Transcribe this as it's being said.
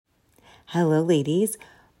Hello, ladies.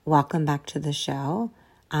 Welcome back to the show.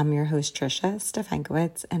 I'm your host, Trisha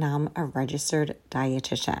Stefankowitz, and I'm a registered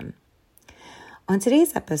dietitian. On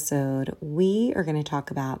today's episode, we are going to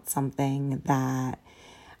talk about something that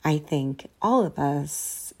I think all of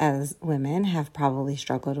us as women have probably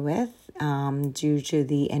struggled with due to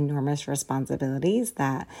the enormous responsibilities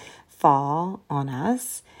that fall on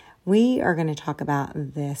us. We are going to talk about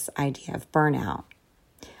this idea of burnout.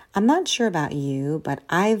 I'm not sure about you, but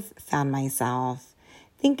I've found myself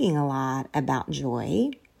thinking a lot about joy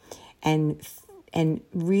and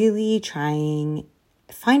really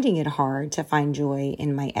finding it hard to find joy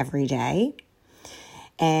in my everyday.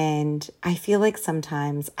 And I feel like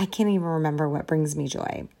sometimes I can't even remember what brings me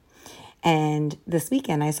joy. And this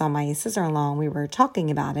weekend I saw my sister-in-law and we were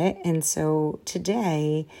talking about it. And so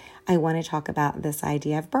today I want to talk about this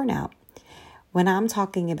idea of burnout. When I'm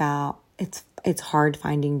talking about it's hard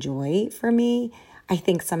finding joy for me, I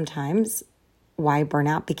think sometimes why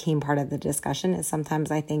burnout became part of the discussion is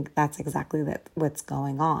sometimes I think that's exactly what's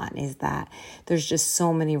going on, is that there's just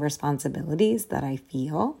so many responsibilities that I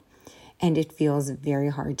feel, and it feels very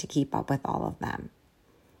hard to keep up with all of them.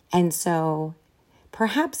 And so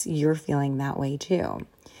perhaps you're feeling that way too.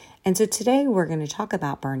 And so today we're going to talk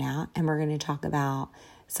about burnout, and we're going to talk about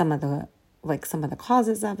some of the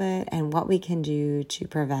causes of it and what we can do to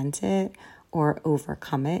prevent it or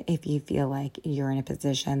overcome it if you feel like you're in a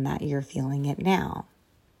position that you're feeling it now.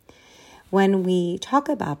 When we talk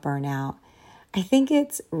about burnout, I think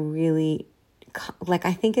it's really,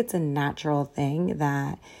 I think it's a natural thing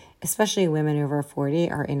that especially women over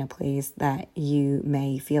 40 are in a place that you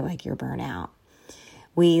may feel like you're burnt out.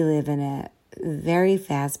 We live in a very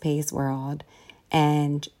fast-paced world,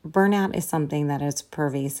 and burnout is something that is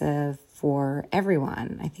pervasive for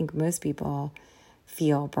everyone. I think most people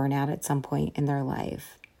feel burnout at some point in their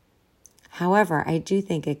life. However, I do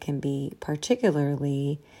think it can be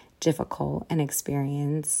particularly difficult an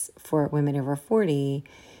experience for women over 40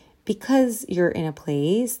 because you're in a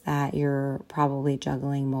place that you're probably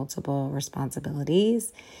juggling multiple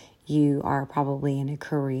responsibilities. You are probably in a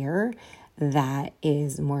career that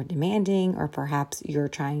is more demanding, or perhaps you're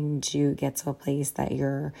trying to get to a place that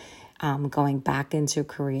you're going back into a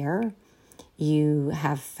career. You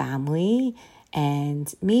have family,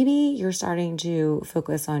 and maybe you're starting to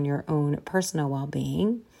focus on your own personal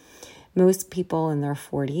well-being. Most people in their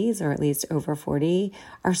 40s, or at least over 40,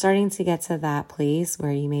 are starting to get to that place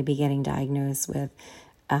where you may be getting diagnosed with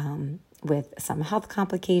some health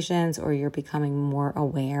complications, or you're becoming more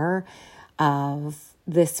aware of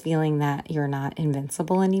this feeling that you're not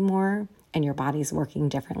invincible anymore and your body's working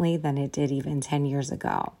differently than it did even 10 years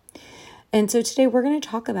ago. And so today we're going to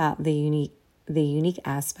talk about the unique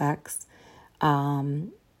aspects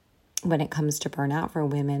when it comes to burnout for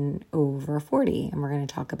women over 40. And we're going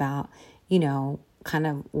to talk about,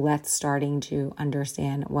 starting to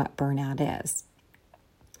understand what burnout is.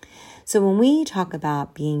 So when we talk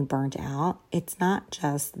about being burnt out, it's not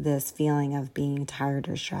just this feeling of being tired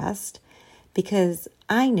or stressed, because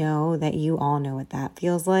I know that you all know what that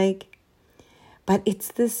feels like, but it's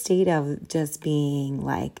this state of just being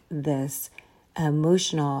like this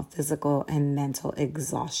emotional, physical, and mental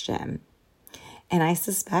exhaustion. And I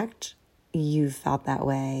suspect you've felt that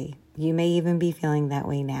way. You may even be feeling that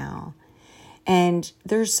way now. And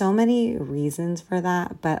there's so many reasons for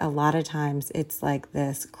that, but a lot of times it's like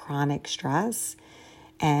this chronic stress,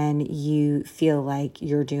 and you feel like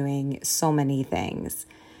you're doing so many things.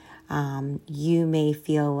 You may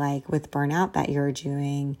feel like with burnout that you're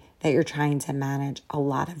trying to manage a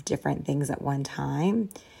lot of different things at one time,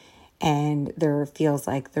 and there feels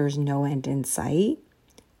like there's no end in sight,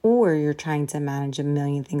 or you're trying to manage a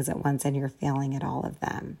million things at once and you're failing at all of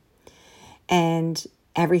them. And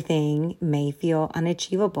everything may feel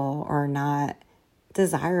unachievable or not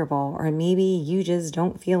desirable, or maybe you just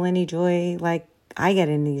don't feel any joy like I get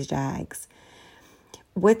in these jags.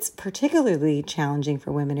 What's particularly challenging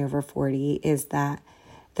for women over 40 is that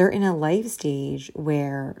they're in a life stage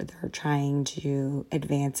where they're trying to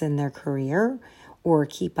advance in their career or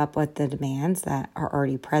keep up with the demands that are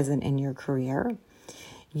already present in your career.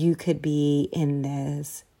 You could be in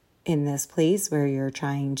this place where you're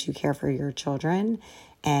trying to care for your children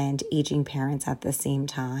and aging parents at the same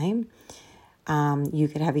time. You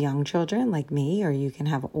could have young children like me, or you can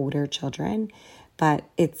have older children, but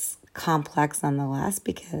it's complex nonetheless,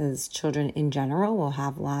 because children in general will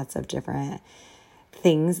have lots of different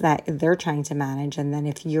things that they're trying to manage. And then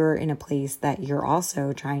if you're in a place that you're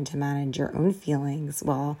also trying to manage your own feelings,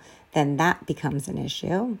 well, then that becomes an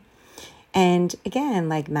issue. And again,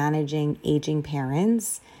 like managing aging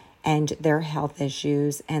parents and their health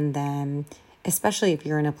issues, and then especially if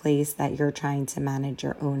you're in a place that you're trying to manage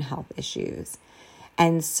your own health issues.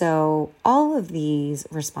 And so all of these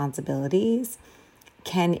responsibilities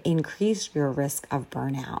can increase your risk of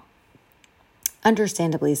burnout.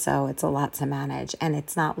 Understandably so, it's a lot to manage. And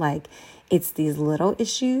it's not like it's these little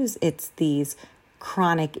issues, it's these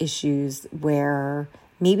chronic issues where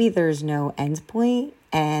maybe there's no end point.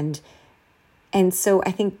 And so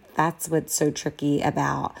I think that's what's so tricky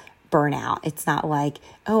about burnout. It's not like,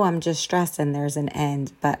 oh, I'm just stressed and there's an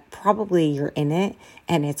end, but probably you're in it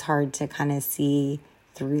and it's hard to kind of see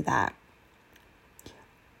through that.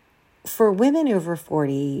 For women over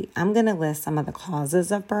 40, I'm going to list some of the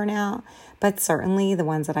causes of burnout, but certainly the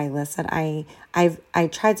ones that I listed, I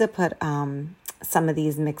tried to put some of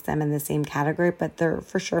these, mix them in the same category, but there are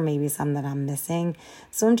for sure maybe some that I'm missing.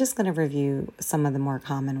 So I'm just going to review some of the more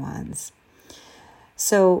common ones.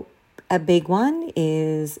 So a big one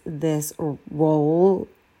is this role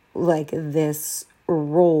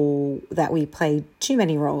that we play too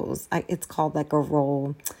many roles. It's called like a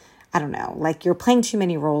role. I don't know, like you're playing too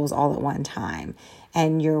many roles all at one time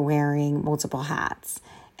and you're wearing multiple hats.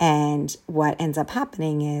 And what ends up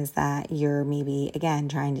happening is that you're maybe, again,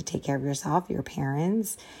 trying to take care of yourself, your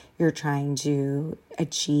parents, you're trying to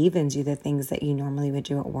achieve and do the things that you normally would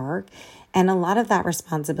do at work. And a lot of that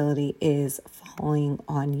responsibility is falling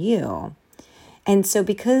on you. And so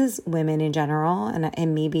because women in general,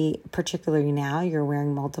 and maybe particularly now, you're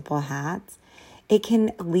wearing multiple hats, it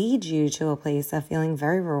can lead you to a place of feeling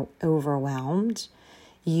very overwhelmed.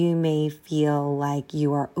 You may feel like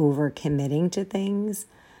you are overcommitting to things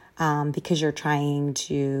because you're trying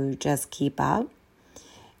to just keep up.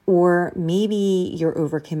 Or maybe you're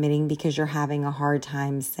overcommitting because you're having a hard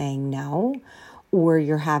time saying no, or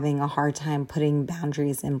you're having a hard time putting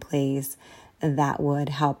boundaries in place that would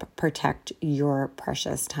help protect your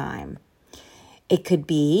precious time. It could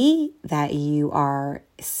be that you are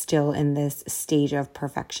still in this stage of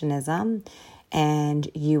perfectionism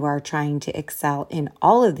and you are trying to excel in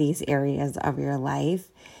all of these areas of your life.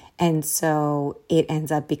 And so it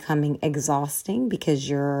ends up becoming exhausting because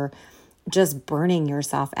you're just burning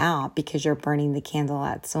yourself out because you're burning the candle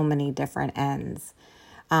at so many different ends.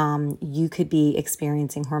 You could be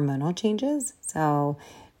experiencing hormonal changes. So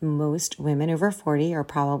most women over 40 are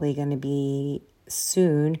probably going to be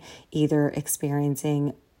soon either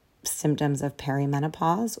experiencing symptoms of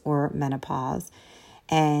perimenopause or menopause.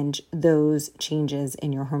 And those changes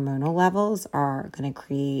in your hormonal levels are going to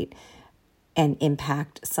create and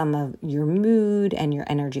impact some of your mood and your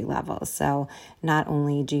energy levels. So not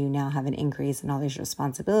only do you now have an increase in all these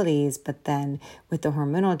responsibilities, but then with the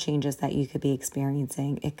hormonal changes that you could be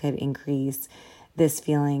experiencing, it could increase this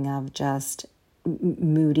feeling of just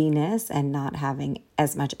moodiness and not having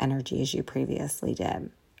as much energy as you previously did.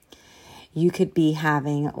 You could be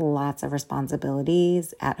having lots of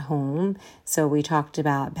responsibilities at home. So we talked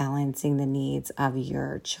about balancing the needs of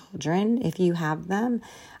your children, if you have them,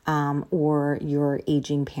 or your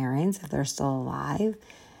aging parents, if they're still alive.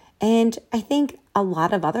 And I think a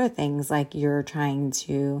lot of other things, like you're trying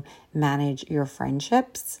to manage your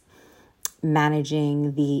friendships,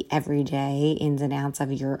 managing the everyday ins and outs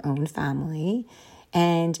of your own family.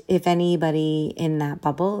 And if anybody in that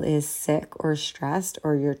bubble is sick or stressed,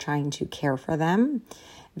 or you're trying to care for them,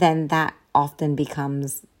 then that often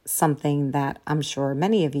becomes something that I'm sure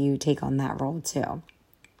many of you take on that role too.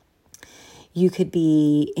 You could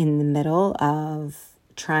be in the middle of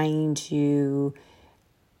trying to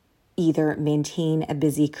either maintain a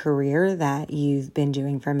busy career that you've been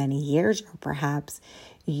doing for many years, or perhaps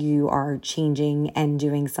you are changing and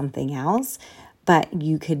doing something else, but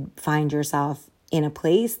you could find yourself in a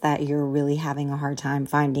place that you're really having a hard time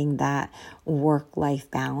finding that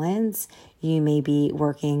work-life balance. You may be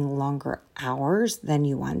working longer hours than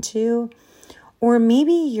you want to, or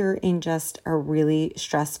maybe you're in just a really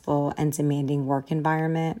stressful and demanding work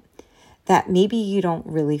environment that maybe you don't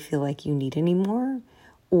really feel like you need anymore,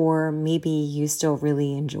 or maybe you still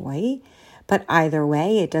really enjoy. But either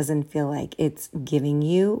way, it doesn't feel like it's giving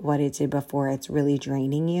you what it did before. It's really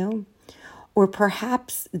draining you. Or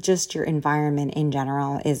perhaps just your environment in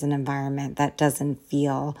general is an environment that doesn't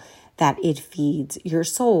feel that it feeds your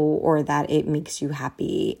soul or that it makes you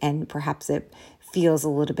happy. And perhaps it feels a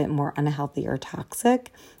little bit more unhealthy or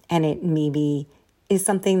toxic. And it maybe is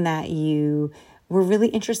something that you were really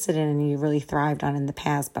interested in and you really thrived on in the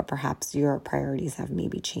past, but perhaps your priorities have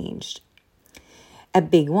maybe changed. A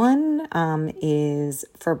big one is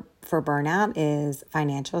for burnout is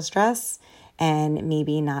financial stress, and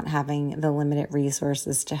maybe not having the limited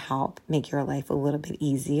resources to help make your life a little bit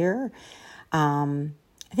easier. I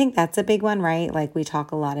think that's a big one, right? Like we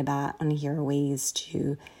talk a lot about on here ways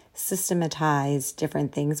to systematize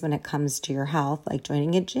different things when it comes to your health, like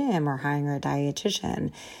joining a gym or hiring a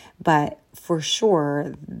dietitian. But for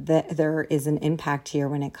sure, there is an impact here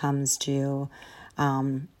when it comes to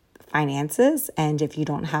finances. And if you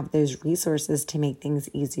don't have those resources to make things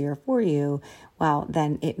easier for you, well,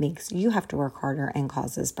 then it makes you have to work harder and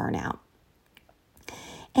causes burnout.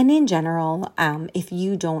 And in general, if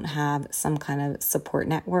you don't have some kind of support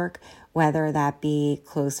network, whether that be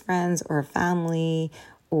close friends or family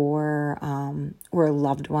or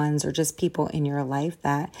loved ones or just people in your life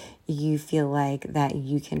that you feel like that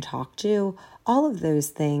you can talk to, all of those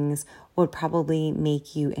things would probably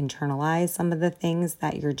make you internalize some of the things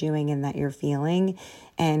that you're doing and that you're feeling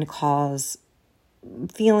and cause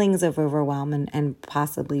feelings of overwhelm and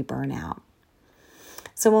possibly burnout.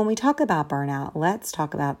 So when we talk about burnout, let's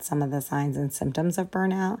talk about some of the signs and symptoms of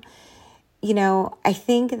burnout. I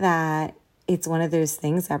think that it's one of those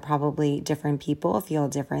things that probably different people feel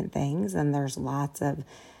different things, and there's lots of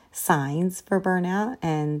signs for burnout,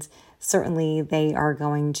 and certainly they are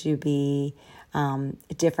going to be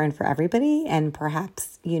different for everybody. And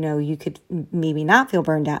perhaps, you could maybe not feel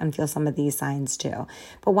burned out and feel some of these signs too.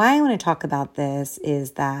 But why I want to talk about this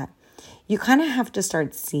is that you kind of have to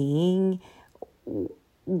start seeing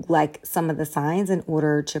like some of the signs in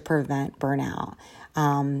order to prevent burnout.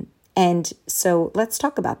 And so let's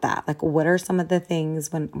talk about that. Like, what are some of the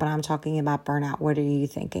things when I'm talking about burnout, what are you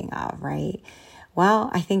thinking of, right? Well,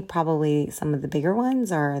 I think probably some of the bigger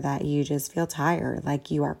ones are that you just feel tired, like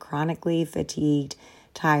you are chronically fatigued,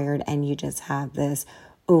 tired, and you just have this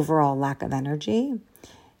overall lack of energy.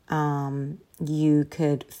 You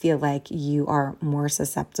could feel like you are more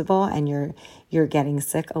susceptible and you're getting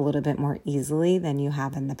sick a little bit more easily than you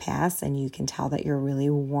have in the past, and you can tell that you're really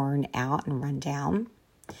worn out and run down.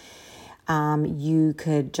 You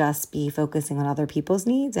could just be focusing on other people's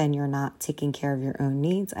needs and you're not taking care of your own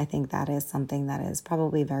needs. I think that is something that is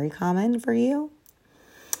probably very common for you.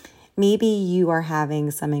 Maybe you are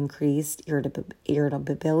having some increased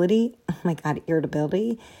irritability,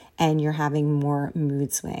 irritability, and you're having more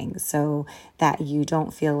mood swings, so that you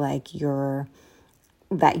don't feel like yourself,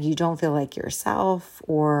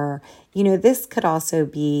 or, this could also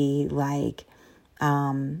be like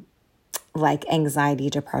anxiety,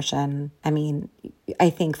 depression. I mean,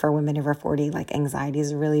 I think for women over 40, like anxiety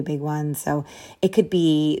is a really big one. So it could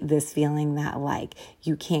be this feeling that like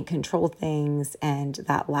you can't control things and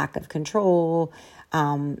that lack of control,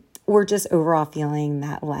 or just overall feeling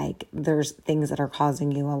that like there's things that are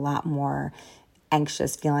causing you a lot more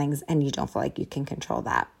anxious feelings and you don't feel like you can control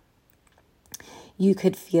that. You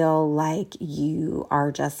could feel like you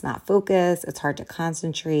are just not focused. It's hard to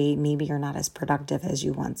concentrate. Maybe you're not as productive as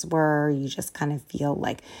you once were. You just kind of feel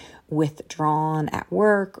like withdrawn at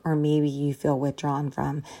work, or maybe you feel withdrawn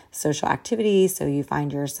from social activities. So you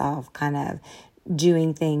find yourself kind of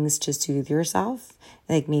doing things to soothe yourself,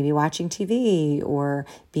 like maybe watching TV or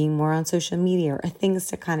being more on social media, or things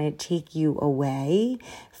to kind of take you away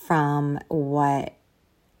from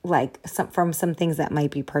some things that might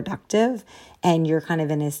be productive, and you're kind of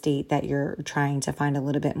in a state that you're trying to find a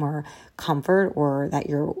little bit more comfort, or that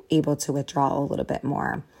you're able to withdraw a little bit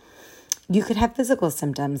more. You could have physical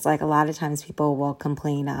symptoms. Like a lot of times people will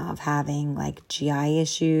complain of having like GI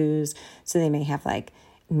issues. So they may have like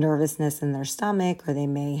nervousness in their stomach, or they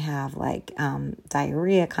may have like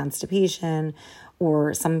diarrhea, constipation,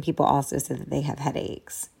 or some people also say that they have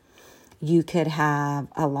headaches. You could have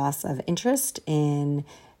a loss of interest in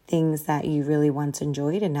things that you really once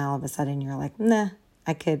enjoyed, and now all of a sudden you're like, nah,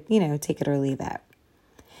 I could, take it or leave it.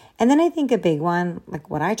 And then I think a big one, like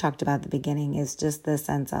what I talked about at the beginning, is just the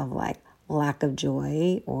sense of like lack of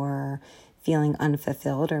joy, or feeling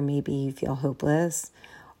unfulfilled, or maybe you feel hopeless,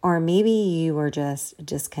 or maybe you are just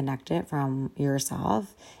disconnected from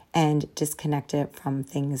yourself and disconnected from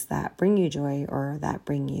things that bring you joy or that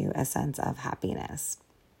bring you a sense of happiness.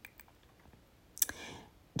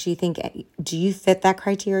 Do you fit that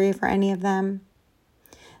criteria for any of them?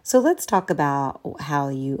 So let's talk about how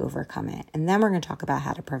you overcome it, and then we're going to talk about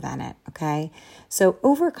how to prevent it, okay? So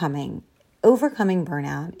overcoming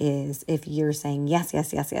burnout is if you're saying yes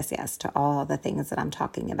to all the things that I'm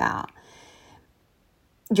talking about.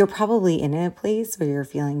 You're probably in a place where you're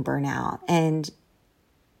feeling burnout, and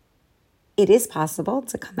it is possible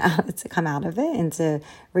to come out of it and to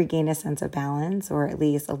regain a sense of balance, or at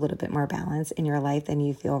least a little bit more balance in your life than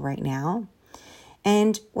you feel right now.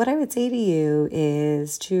 And what I would say to you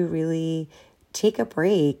is to really take a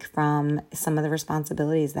break from some of the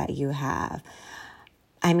responsibilities that you have.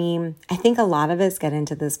 I mean, I think a lot of us get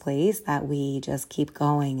into this place that we just keep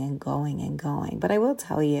going and going and going. But I will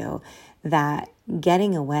tell you that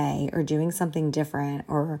getting away or doing something different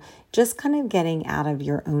or just kind of getting out of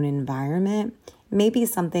your own environment may be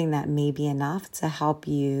something that may be enough to help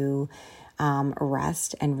you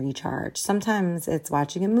rest and recharge. Sometimes it's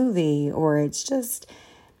watching a movie or it's just,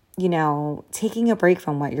 taking a break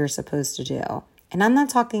from what you're supposed to do. And I'm not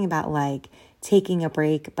talking about like taking a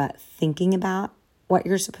break, but thinking about what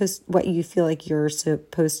you feel like you're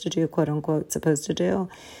supposed to do, quote unquote, supposed to do,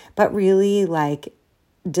 but really like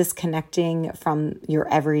disconnecting from your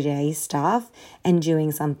everyday stuff and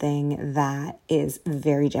doing something that is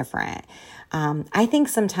very different. I think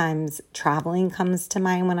sometimes traveling comes to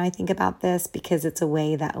mind when I think about this because it's a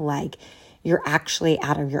way that like you're actually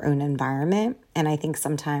out of your own environment. And I think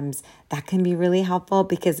sometimes that can be really helpful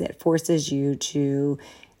because it forces you to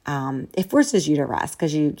rest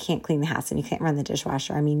because you can't clean the house and you can't run the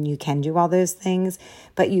dishwasher. I mean, you can do all those things,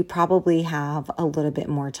 but you probably have a little bit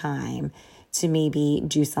more time to maybe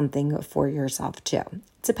do something for yourself too.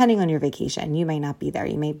 Depending on your vacation, you may not be there.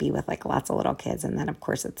 You may be with like lots of little kids. And then of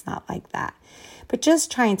course it's not like that, but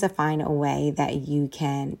just trying to find a way that you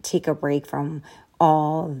can take a break from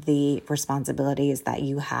all the responsibilities that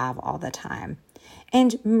you have all the time.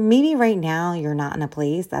 And maybe right now you're not in a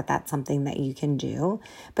place that that's something that you can do,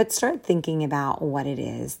 but start thinking about what it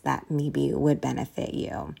is that maybe would benefit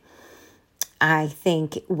you. I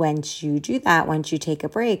think once you do that, once you take a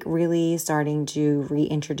break, really starting to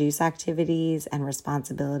reintroduce activities and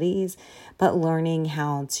responsibilities, but learning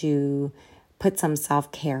how to put some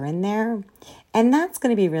self-care in there. And that's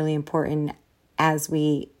going to be really important as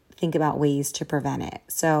we think about ways to prevent it.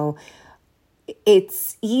 So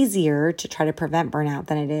it's easier to try to prevent burnout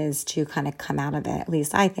than it is to kind of come out of it. At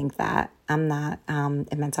least I think that. I'm not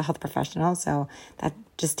a mental health professional, so that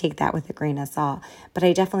just take that with a grain of salt. But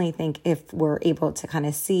I definitely think if we're able to kind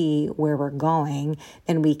of see where we're going,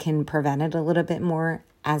 then we can prevent it a little bit more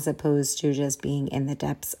as opposed to just being in the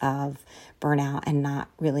depths of burnout and not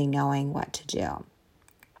really knowing what to do.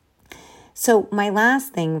 So my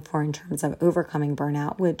last thing in terms of overcoming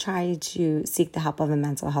burnout would try to seek the help of a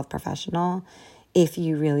mental health professional if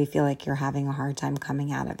you really feel like you're having a hard time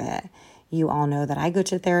coming out of it. You all know that I go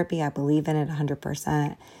to therapy. I believe in it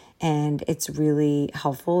 100%. And it's really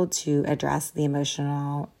helpful to address the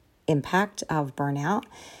emotional impact of burnout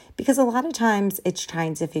because a lot of times it's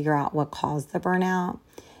trying to figure out what caused the burnout.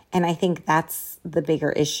 And I think that's the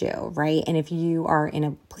bigger issue, right? And if you are in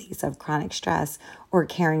a place of chronic stress or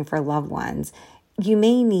caring for loved ones, you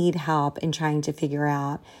may need help in trying to figure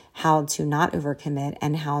out how to not overcommit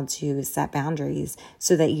and how to set boundaries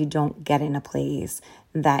so that you don't get in a place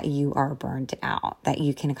that you are burned out, that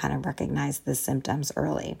you can kind of recognize the symptoms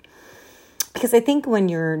early. Because I think when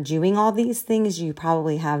you're doing all these things, you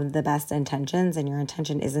probably have the best intentions and your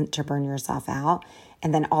intention isn't to burn yourself out.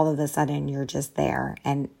 And then all of a sudden you're just there.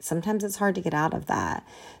 And sometimes it's hard to get out of that.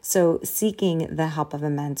 So seeking the help of a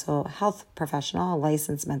mental health professional, a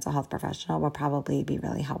licensed mental health professional will probably be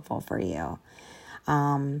really helpful for you.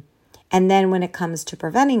 And then when it comes to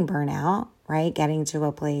preventing burnout, right, getting to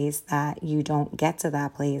a place that you don't get to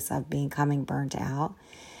that place of becoming burnt out,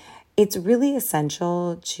 it's really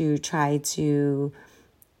essential to try to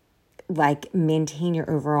like maintain your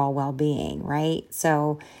overall well-being, right?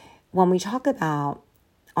 So when we talk about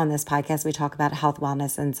on this podcast, we talk about health,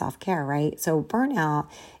 wellness, and self-care, right? So burnout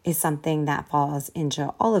is something that falls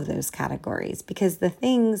into all of those categories because the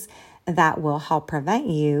things that will help prevent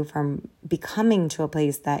you from becoming to a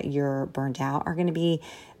place that you're burnt out are going to be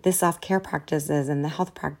the self-care practices and the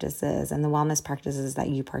health practices and the wellness practices that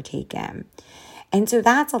you partake in. And so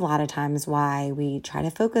that's a lot of times why we try to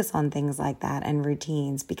focus on things like that and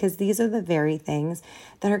routines, because these are the very things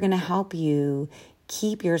that are going to help you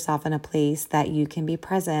keep yourself in a place that you can be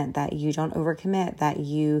present, that you don't overcommit, that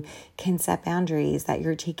you can set boundaries, that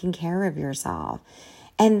you're taking care of yourself.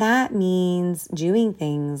 And that means doing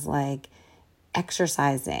things like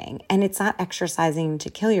exercising. And it's not exercising to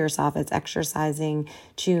kill yourself. It's exercising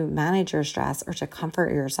to manage your stress or to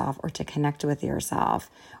comfort yourself or to connect with yourself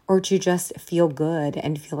or to just feel good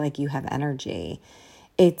and feel like you have energy.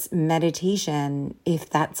 It's meditation if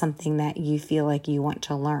that's something that you feel like you want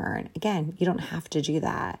to learn. Again, you don't have to do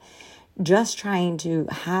that. Just trying to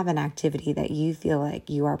have an activity that you feel like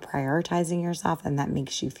you are prioritizing yourself and that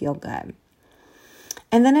makes you feel good.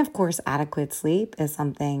 And then, of course, adequate sleep is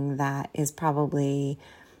something that is probably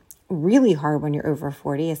really hard when you're over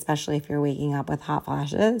 40, especially if you're waking up with hot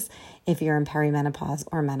flashes, if you're in perimenopause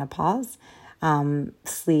or menopause.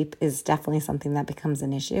 Sleep is definitely something that becomes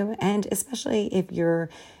an issue. And especially if you're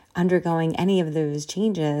undergoing any of those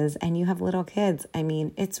changes and you have little kids, I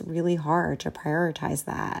mean, it's really hard to prioritize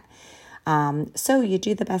that. So you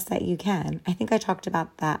do the best that you can. I think I talked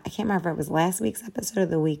about that. I can't remember if it was last week's episode or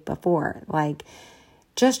the week before. Like,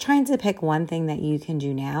 just trying to pick one thing that you can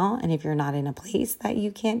do now. And if you're not in a place that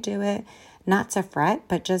you can't do it, not to fret,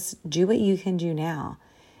 but just do what you can do now.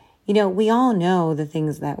 You know, we all know the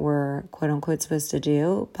things that we're quote unquote supposed to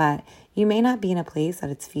do, but you may not be in a place that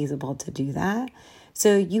it's feasible to do that.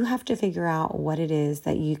 So you have to figure out what it is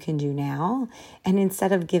that you can do now. And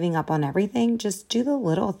instead of giving up on everything, just do the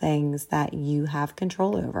little things that you have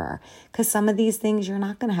control over. Because some of these things you're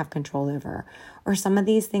not going to have control over, or some of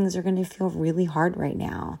these things are going to feel really hard right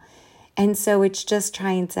now. And so it's just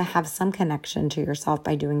trying to have some connection to yourself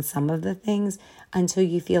by doing some of the things until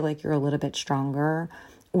you feel like you're a little bit stronger,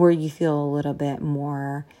 or you feel a little bit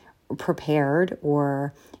more prepared,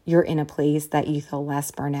 or you're in a place that you feel less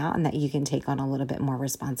burnout and that you can take on a little bit more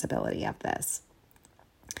responsibility of this.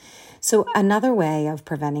 So another way of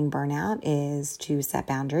preventing burnout is to set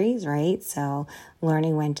boundaries, right? So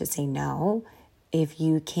learning when to say no. If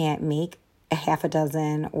you can't make a half a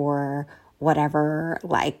dozen or whatever,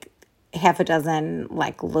 like half a dozen,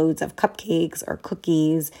 like loads of cupcakes or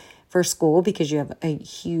cookies for school because you have a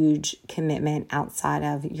huge commitment outside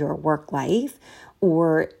of your work life,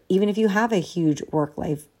 or even if you have a huge work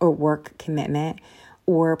life or work commitment,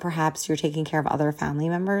 or perhaps you're taking care of other family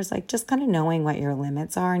members, like just kind of knowing what your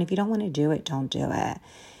limits are. And if you don't want to do it, don't do it.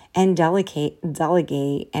 And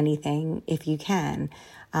delegate anything if you can.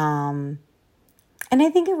 And I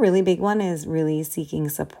think a really big one is really seeking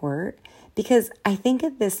support, because I think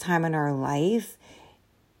at this time in our life,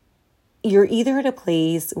 you're either at a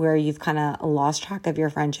place where you've kind of lost track of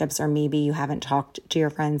your friendships, or maybe you haven't talked to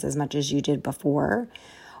your friends as much as you did before,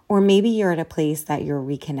 or maybe you're at a place that you're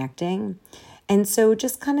reconnecting. And so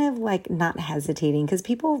just kind of like not hesitating, because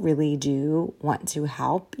people really do want to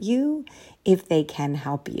help you if they can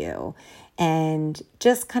help you. And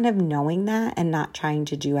just kind of knowing that and not trying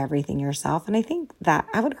to do everything yourself. And I think that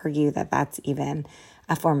I would argue that that's even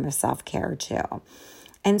a form of self-care too.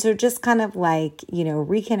 And so just kind of like, you know,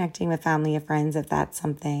 reconnecting with family and friends, if that's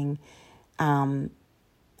something, I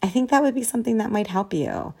think that would be something that might help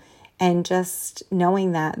you. And just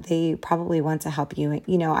knowing that they probably want to help you.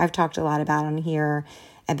 You know, I've talked a lot about on here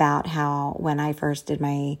about how when I first did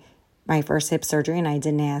my first hip surgery and I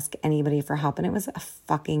didn't ask anybody for help, and it was a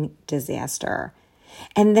fucking disaster.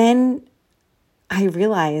 And then I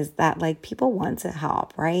realized that like people want to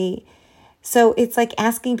help, right? So it's like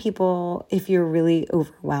asking people if you're really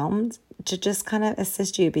overwhelmed to just kind of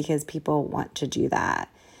assist you, because people want to do that.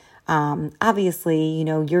 Obviously, you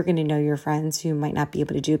know, you're going to know your friends who might not be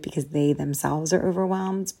able to do it because they themselves are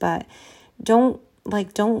overwhelmed, but don't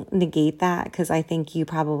negate that, because I think you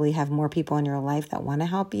probably have more people in your life that want to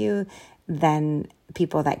help you than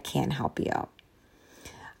people that can help you.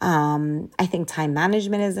 I think time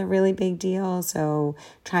management is a really big deal. So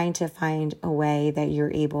trying to find a way that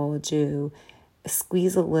you're able to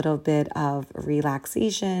squeeze a little bit of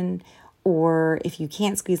relaxation, or if you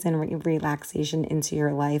can't squeeze in relaxation into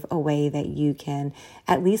your life, a way that you can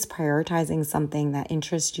at least prioritizing something that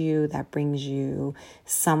interests you, that brings you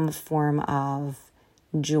some form of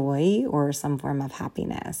joy or some form of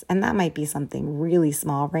happiness. And that might be something really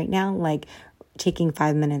small right now, like taking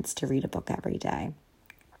 5 minutes to read a book every day.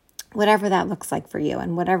 Whatever that looks like for you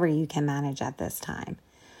and whatever you can manage at this time.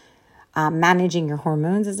 Managing your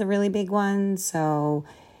hormones is a really big one. So,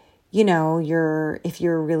 you know, if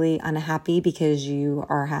you're really unhappy because you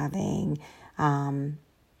are having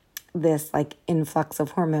this like influx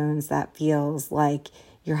of hormones that feels like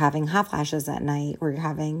you're having hot flashes at night, or you're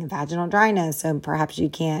having vaginal dryness, so perhaps you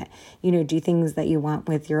can't, you know, do things that you want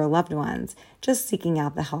with your loved ones, just seeking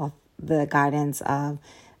out the guidance of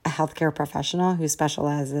a healthcare professional who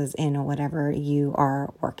specializes in whatever you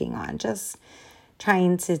are working on. Just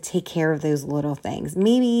trying to take care of those little things.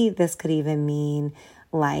 Maybe this could even mean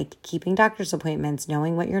like keeping doctor's appointments,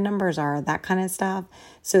 knowing what your numbers are, that kind of stuff,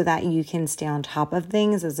 so that you can stay on top of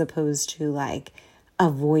things, as opposed to like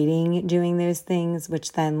avoiding doing those things,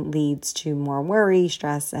 which then leads to more worry,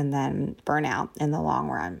 stress, and then burnout in the long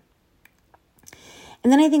run.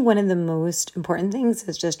 And then I think one of the most important things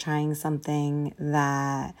is just trying something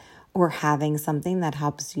or having something that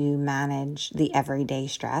helps you manage the everyday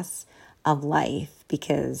stress of life,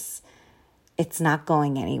 because it's not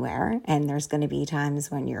going anywhere. And there's going to be times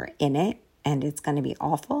when you're in it and it's going to be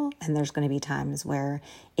awful. And there's going to be times where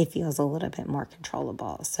it feels a little bit more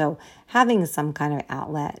controllable. So having some kind of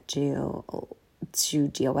outlet to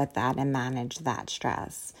deal with that and manage that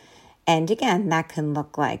stress. And again, that can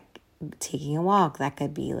look like taking a walk. That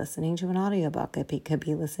could be listening to an audiobook. It could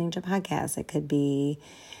be listening to podcasts. It could be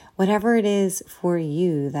whatever it is for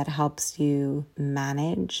you that helps you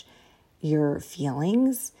manage your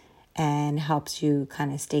feelings and helps you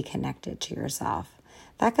kind of stay connected to yourself.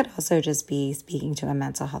 That could also just be speaking to a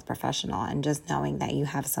mental health professional and just knowing that you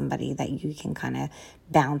have somebody that you can kind of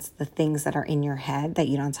bounce the things that are in your head that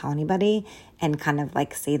you don't tell anybody and kind of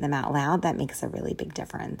like say them out loud. That makes a really big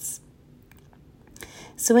difference.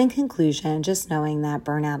 So in conclusion, just knowing that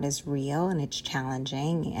burnout is real and it's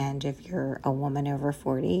challenging. And if you're a woman over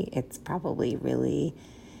 40, it's probably really,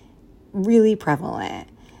 really prevalent.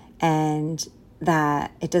 And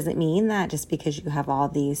that it doesn't mean that just because you have all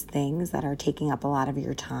these things that are taking up a lot of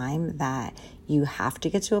your time that you have to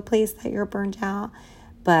get to a place that you're burnt out,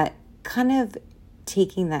 but kind of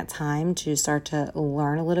taking that time to start to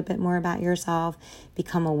learn a little bit more about yourself,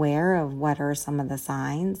 become aware of what are some of the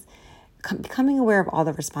signs, becoming aware of all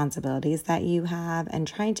the responsibilities that you have and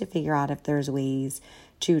trying to figure out if there's ways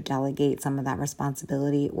to delegate some of that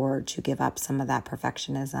responsibility or to give up some of that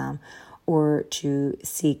perfectionism or to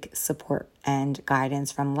seek support and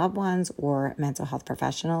guidance from loved ones or mental health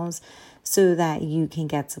professionals so that you can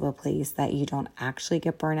get to a place that you don't actually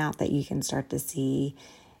get burnout, that you can start to see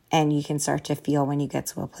and you can start to feel when you get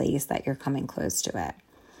to a place that you're coming close to it.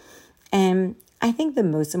 And I think the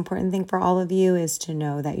most important thing for all of you is to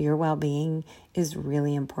know that your well-being is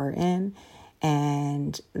really important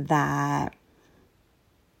and that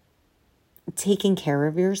taking care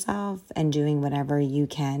of yourself and doing whatever you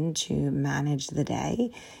can to manage the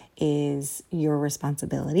day is your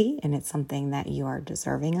responsibility and it's something that you are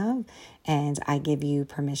deserving of. And I give you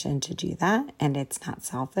permission to do that and it's not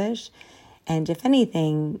selfish. And if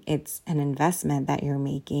anything, it's an investment that you're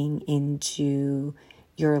making into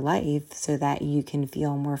your life so that you can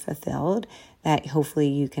feel more fulfilled, that hopefully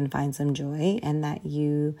you can find some joy and that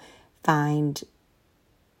you find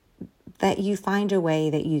a way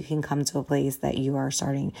that you can come to a place that you are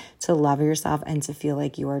starting to love yourself and to feel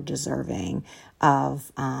like you are deserving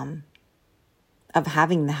of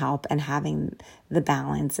having the help and having the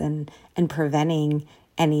balance and preventing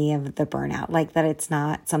any of the burnout. Like that it's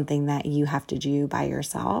not something that you have to do by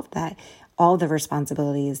yourself, that all the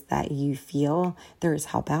responsibilities that you feel, there's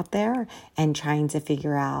help out there and trying to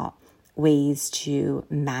figure out ways to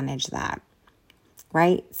manage that,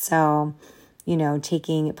 right? So,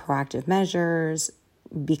 taking proactive measures,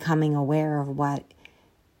 becoming aware of what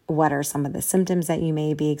are some of the symptoms that you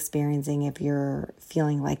may be experiencing if you're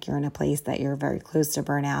feeling like you're in a place that you're very close to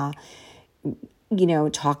burnout,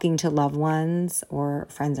 talking to loved ones or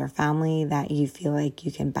friends or family that you feel like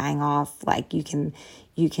you can bang off, like you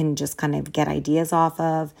can just kind of get ideas off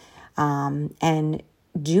of, and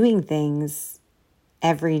doing things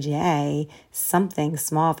every day, something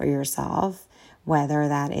small for yourself, whether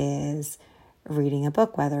that is reading a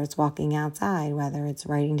book, whether it's walking outside, whether it's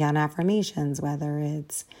writing down affirmations, whether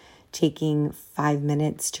it's taking 5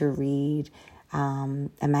 minutes to read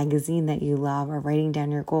a magazine that you love or writing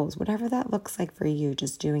down your goals, whatever that looks like for you,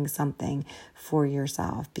 just doing something for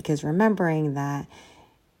yourself. Because remembering that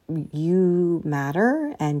you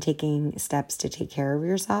matter and taking steps to take care of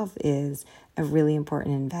yourself is a really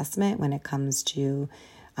important investment when it comes to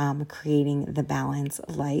creating the balanced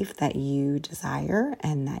life that you desire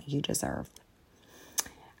and that you deserve.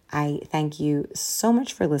 I thank you so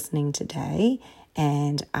much for listening today,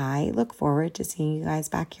 and I look forward to seeing you guys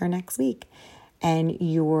back here next week. And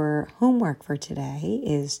your homework for today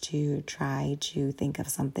is to try to think of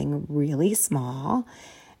something really small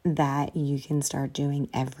that you can start doing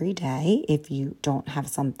every day if you don't have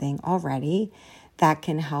something already that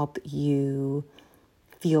can help you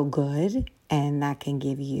feel good and that can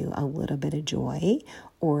give you a little bit of joy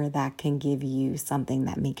or that can give you something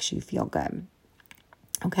that makes you feel good.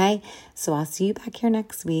 Okay, so I'll see you back here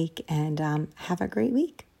next week and have a great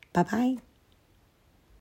week. Bye-bye.